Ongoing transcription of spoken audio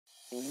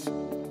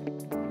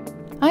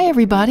Hi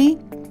everybody,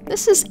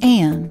 this is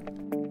Anne.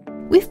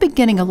 We've been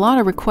getting a lot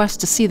of requests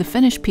to see the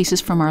finished pieces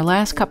from our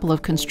last couple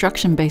of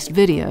construction-based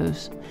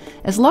videos.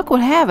 As luck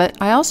would have it,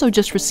 I also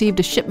just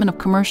received a shipment of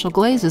commercial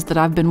glazes that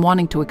I've been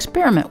wanting to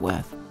experiment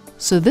with.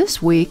 So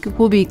this week,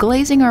 we'll be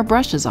glazing our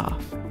brushes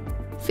off,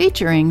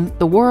 featuring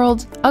the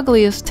world's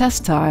ugliest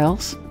test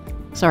tiles,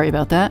 sorry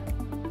about that,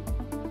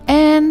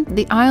 and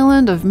the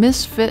island of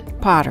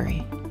misfit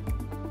pottery.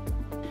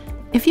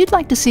 If you'd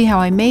like to see how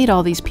I made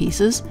all these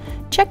pieces,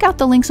 check out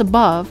the links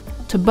above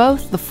to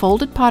both the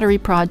folded pottery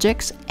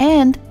projects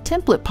and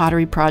template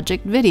pottery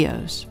project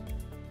videos.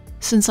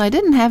 Since I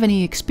didn't have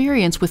any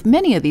experience with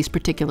many of these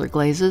particular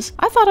glazes,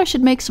 I thought I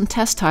should make some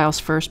test tiles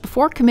first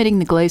before committing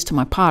the glaze to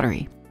my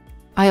pottery.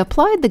 I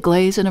applied the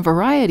glaze in a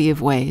variety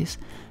of ways,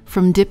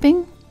 from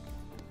dipping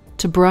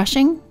to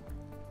brushing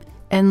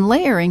and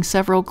layering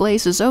several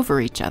glazes over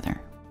each other.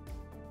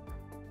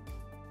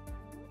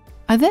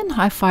 I then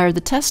high-fired the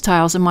test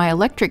tiles in my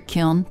electric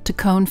kiln to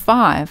cone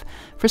 5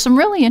 for some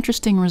really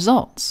interesting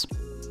results.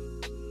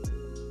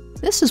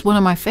 This is one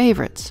of my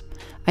favorites.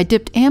 I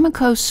dipped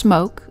AMACO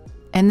smoke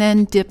and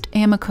then dipped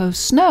AMACO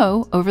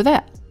snow over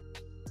that.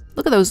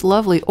 Look at those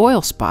lovely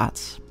oil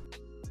spots.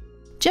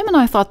 Jim and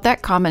I thought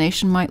that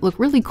combination might look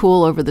really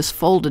cool over this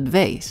folded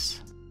vase.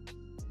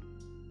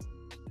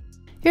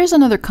 Here's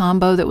another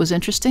combo that was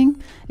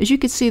interesting. As you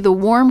could see, the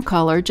warm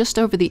color just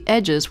over the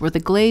edges where the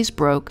glaze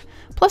broke,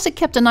 plus it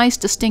kept a nice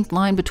distinct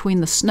line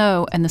between the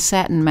snow and the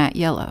satin matte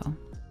yellow.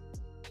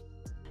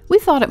 We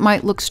thought it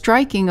might look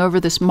striking over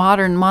this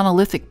modern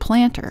monolithic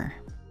planter.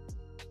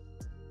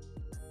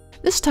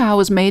 This tile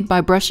was made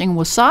by brushing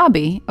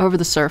wasabi over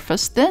the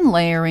surface, then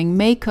layering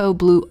AMACO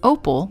blue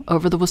opal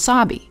over the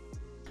wasabi.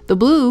 The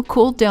blue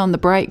cooled down the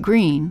bright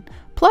green,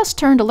 plus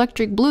turned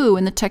electric blue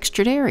in the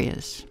textured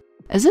areas.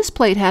 As this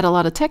plate had a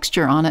lot of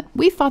texture on it,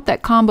 we thought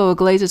that combo of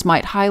glazes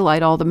might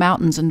highlight all the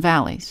mountains and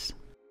valleys.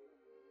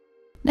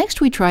 Next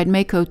we tried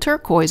AMACO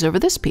turquoise over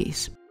this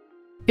piece.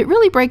 It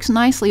really breaks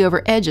nicely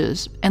over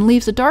edges and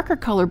leaves a darker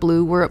color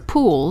blue where it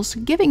pools,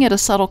 giving it a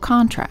subtle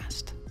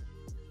contrast.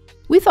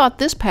 We thought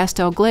this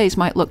pastel glaze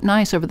might look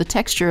nice over the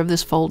texture of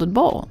this folded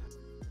bowl.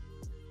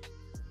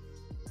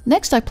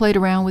 Next I played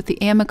around with the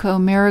AMACO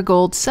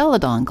marigold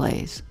celadon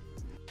glaze.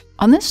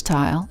 On this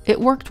tile, it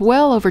worked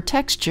well over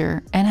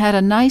texture and had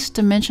a nice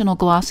dimensional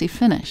glossy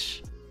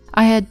finish.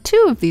 I had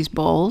 2 of these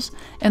bowls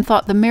and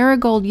thought the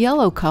marigold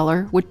yellow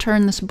color would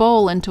turn this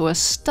bowl into a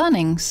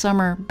stunning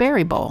summer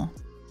berry bowl.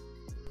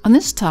 On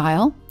this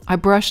tile, I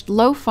brushed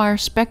low fire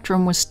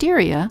spectrum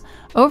wisteria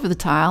over the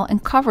tile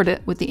and covered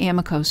it with the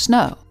AMACO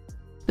snow.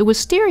 The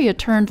wisteria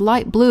turned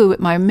light blue at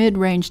my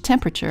mid-range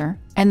temperature,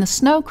 and the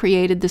snow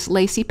created this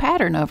lacy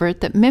pattern over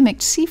it that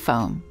mimicked sea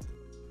foam.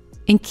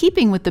 In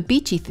keeping with the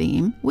beachy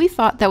theme, we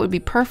thought that would be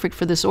perfect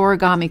for this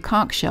origami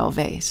conch shell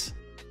vase.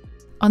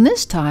 On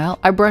this tile,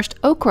 I brushed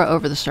ochre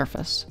over the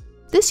surface.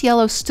 This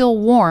yellow's still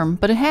warm,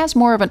 but it has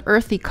more of an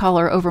earthy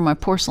color over my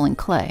porcelain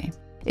clay.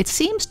 It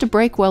seems to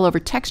break well over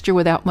texture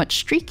without much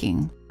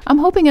streaking. I'm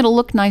hoping it'll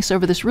look nice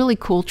over this really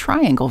cool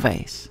triangle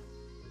vase.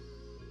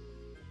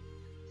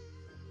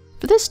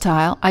 For this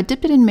tile, I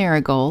dipped it in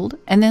marigold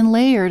and then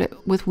layered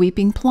it with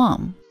weeping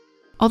plum.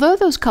 Although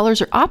those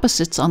colors are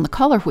opposites on the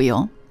color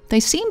wheel, they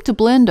seem to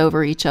blend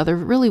over each other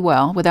really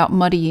well without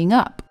muddying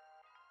up.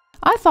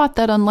 I thought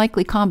that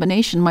unlikely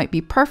combination might be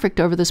perfect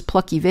over this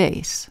plucky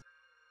vase.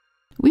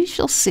 We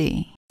shall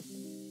see.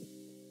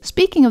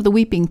 Speaking of the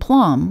weeping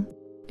plum,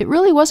 it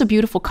really was a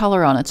beautiful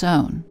color on its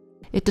own.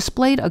 It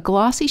displayed a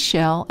glossy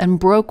shell and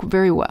broke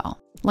very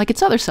well, like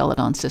its other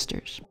celadon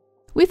sisters.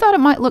 We thought it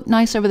might look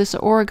nice over this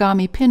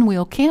origami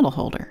pinwheel candle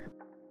holder.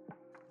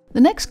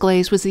 The next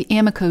glaze was the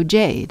AMACO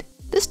jade.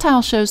 This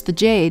tile shows the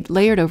jade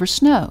layered over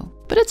snow,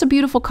 but it's a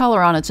beautiful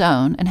color on its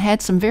own and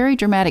had some very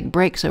dramatic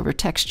breaks over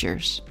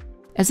textures.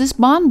 As this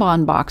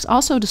bonbon box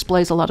also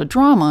displays a lot of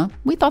drama,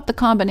 we thought the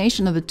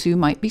combination of the two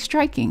might be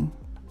striking.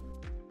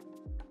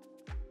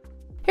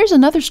 Here's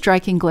another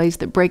striking glaze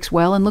that breaks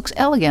well and looks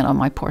elegant on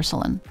my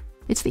porcelain.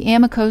 It's the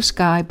AMACO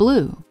sky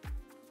blue.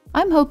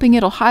 I'm hoping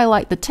it'll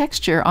highlight the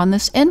texture on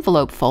this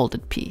envelope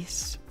folded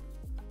piece.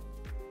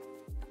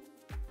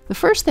 The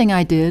first thing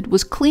I did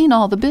was clean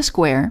all the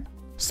bisqueware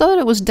so that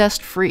it was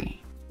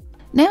dust-free.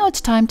 Now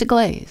it's time to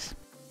glaze.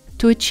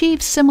 To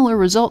achieve similar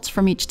results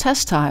from each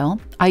test tile,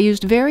 I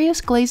used various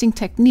glazing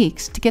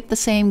techniques to get the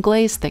same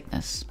glaze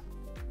thickness.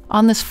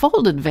 On this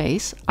folded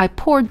vase, I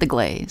poured the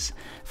glaze.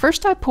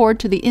 First I poured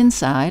to the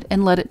inside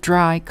and let it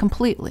dry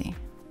completely.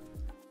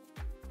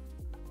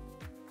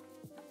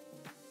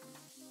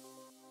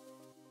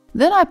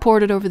 Then I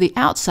poured it over the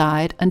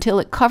outside until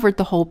it covered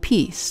the whole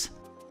piece.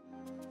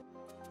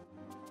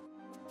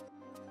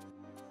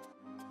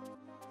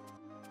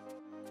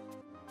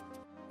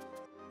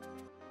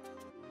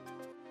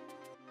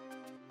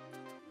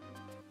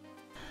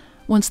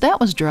 Once that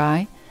was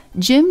dry,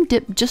 Jim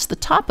dipped just the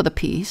top of the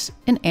piece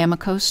in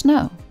AMACO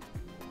snow.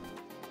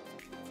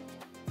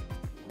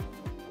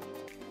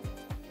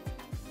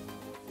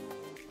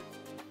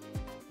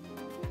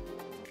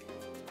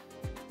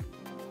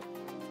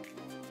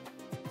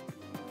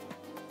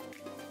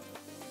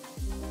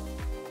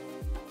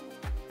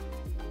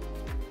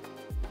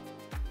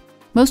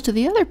 Most of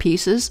the other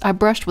pieces I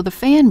brushed with a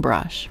fan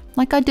brush,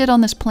 like I did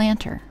on this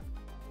planter.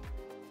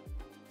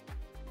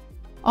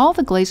 All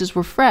the glazes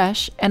were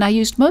fresh, and I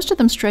used most of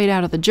them straight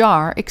out of the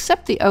jar,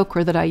 except the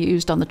ochre that I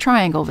used on the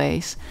triangle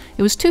vase.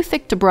 It was too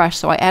thick to brush,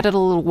 so I added a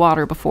little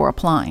water before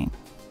applying.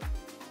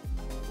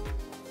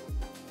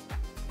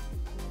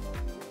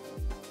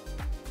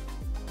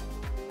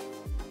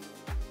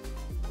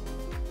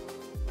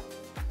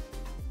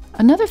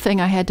 Another thing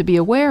I had to be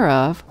aware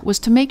of was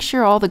to make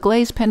sure all the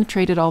glaze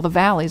penetrated all the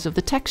valleys of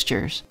the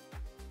textures.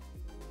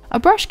 A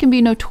brush can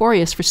be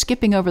notorious for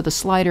skipping over the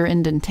slighter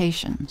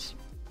indentations.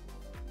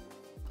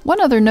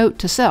 One other note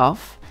to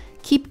self: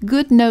 keep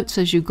good notes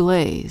as you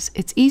glaze.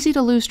 It's easy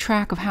to lose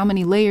track of how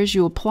many layers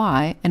you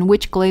apply and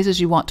which glazes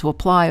you want to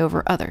apply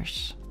over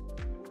others.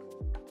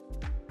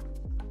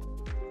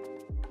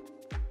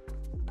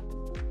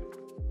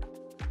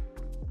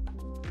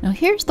 Now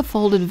here's the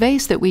folded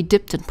vase that we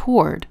dipped and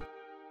poured.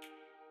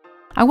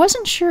 I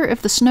wasn't sure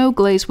if the snow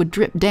glaze would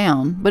drip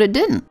down, but it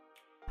didn't.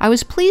 I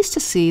was pleased to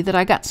see that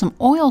I got some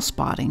oil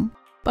spotting,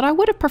 but I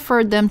would have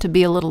preferred them to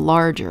be a little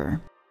larger.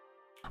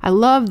 I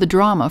love the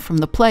drama from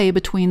the play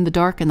between the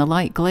dark and the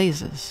light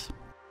glazes.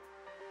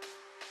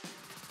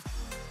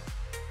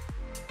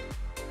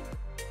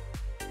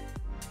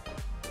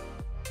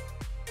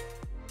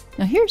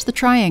 Now here's the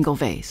triangle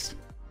vase.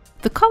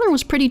 The color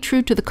was pretty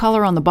true to the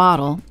color on the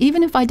bottle,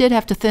 even if I did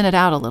have to thin it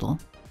out a little.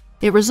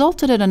 It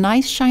resulted in a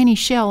nice shiny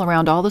shell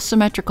around all the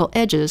symmetrical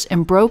edges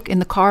and broke in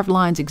the carved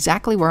lines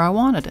exactly where I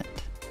wanted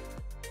it.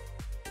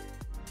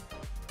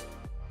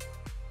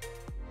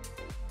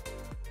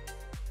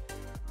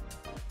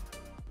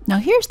 Now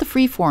here's the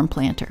freeform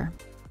planter.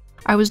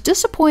 I was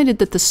disappointed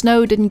that the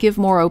snow didn't give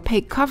more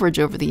opaque coverage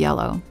over the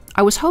yellow.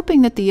 I was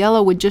hoping that the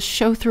yellow would just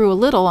show through a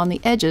little on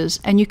the edges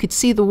and you could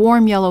see the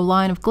warm yellow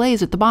line of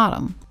glaze at the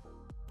bottom.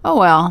 Oh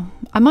well,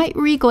 I might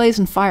reglaze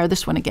and fire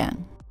this one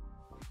again.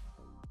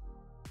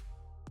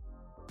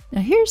 Now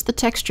here's the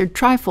textured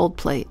trifold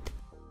plate.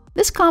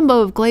 This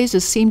combo of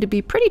glazes seemed to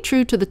be pretty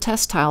true to the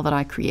test tile that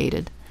I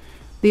created.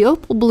 The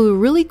opal blue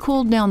really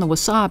cooled down the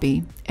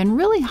wasabi and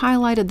really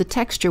highlighted the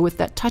texture with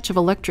that touch of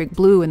electric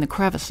blue in the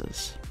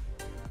crevices.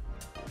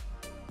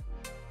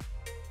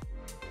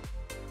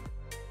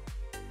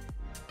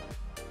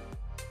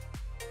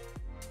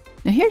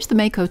 Now here's the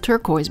AMACO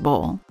turquoise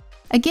bowl.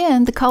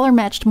 Again, the color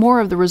matched more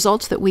of the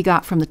results that we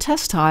got from the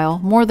test tile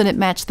more than it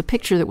matched the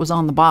picture that was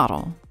on the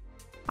bottle.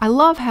 I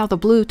love how the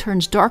blue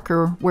turns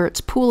darker where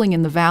it's pooling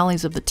in the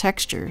valleys of the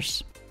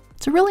textures.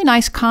 It's a really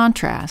nice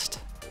contrast.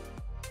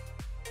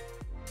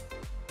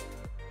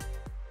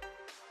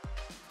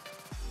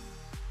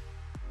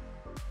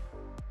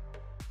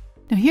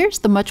 Now here's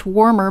the much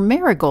warmer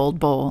marigold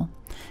bowl.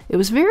 It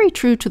was very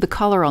true to the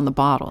color on the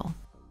bottle.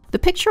 The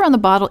picture on the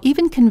bottle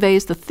even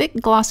conveys the thick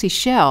glossy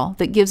shell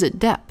that gives it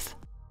depth.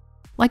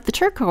 Like the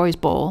turquoise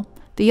bowl,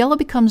 the yellow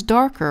becomes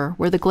darker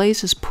where the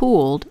glaze is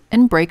pooled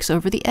and breaks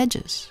over the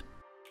edges.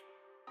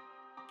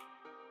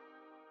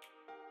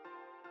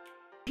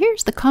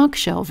 Here's the conch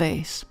shell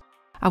vase.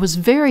 I was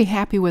very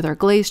happy with our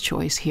glaze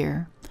choice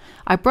here.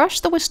 I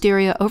brushed the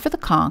wisteria over the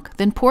conch,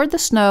 then poured the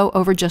snow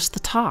over just the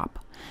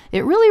top.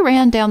 It really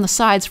ran down the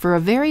sides for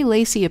a very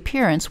lacy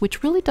appearance,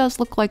 which really does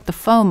look like the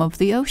foam of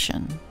the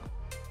ocean.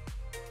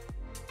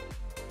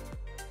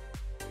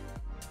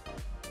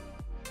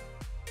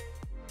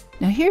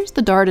 Now here's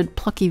the darted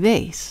plucky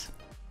vase.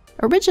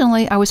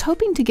 Originally, I was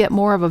hoping to get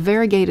more of a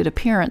variegated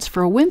appearance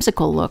for a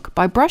whimsical look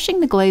by brushing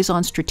the glaze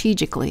on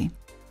strategically.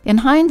 In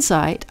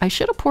hindsight, I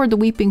should have poured the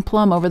weeping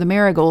plum over the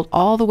marigold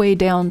all the way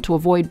down to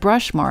avoid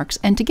brush marks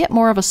and to get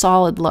more of a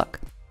solid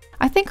look.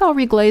 I think I'll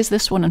reglaze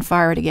this one and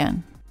fire it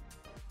again.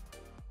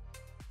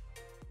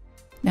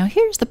 Now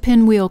here's the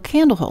pinwheel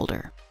candle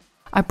holder.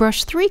 I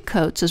brushed 3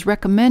 coats as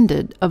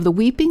recommended of the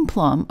weeping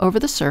plum over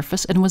the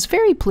surface and was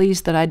very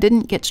pleased that I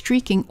didn't get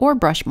streaking or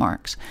brush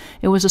marks.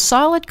 It was a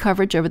solid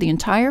coverage over the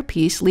entire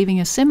piece, leaving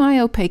a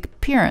semi-opaque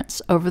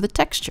appearance over the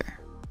texture.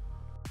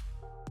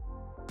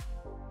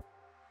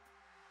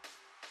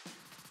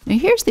 Now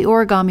here's the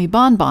origami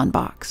bonbon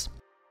box.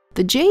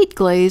 The jade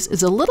glaze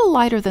is a little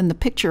lighter than the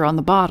picture on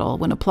the bottle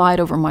when applied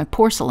over my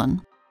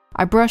porcelain.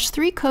 I brushed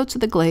 3 coats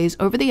of the glaze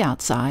over the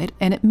outside,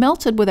 and it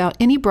melted without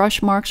any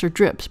brush marks or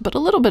drips, but a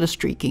little bit of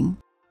streaking.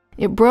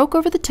 It broke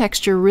over the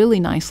texture really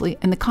nicely,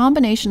 and the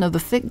combination of the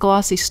thick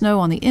glossy snow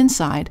on the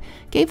inside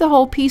gave the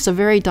whole piece a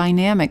very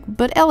dynamic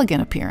but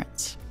elegant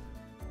appearance.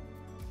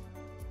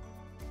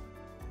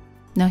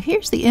 Now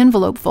here's the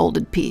envelope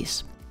folded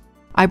piece.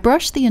 I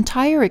brushed the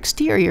entire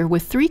exterior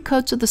with 3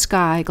 coats of the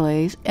sky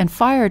glaze and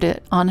fired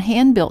it on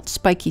hand-built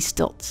spiky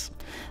stilts.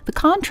 The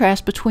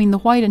contrast between the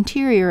white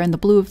interior and the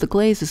blue of the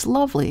glaze is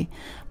lovely,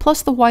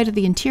 plus the white of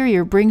the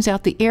interior brings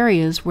out the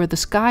areas where the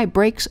sky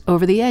breaks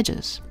over the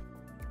edges.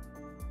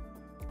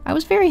 I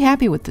was very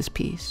happy with this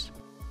piece.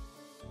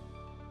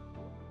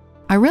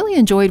 I really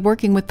enjoyed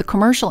working with the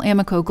commercial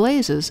AMACO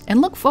glazes and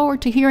look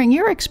forward to hearing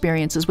your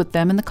experiences with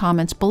them in the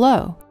comments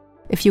below.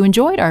 If you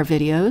enjoyed our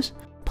videos,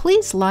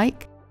 please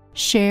like,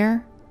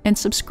 share, and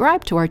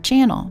subscribe to our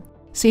channel.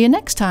 See you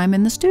next time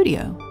in the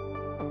studio.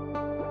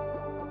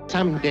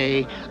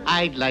 Someday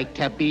I'd like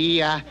to be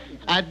a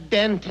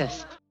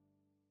dentist.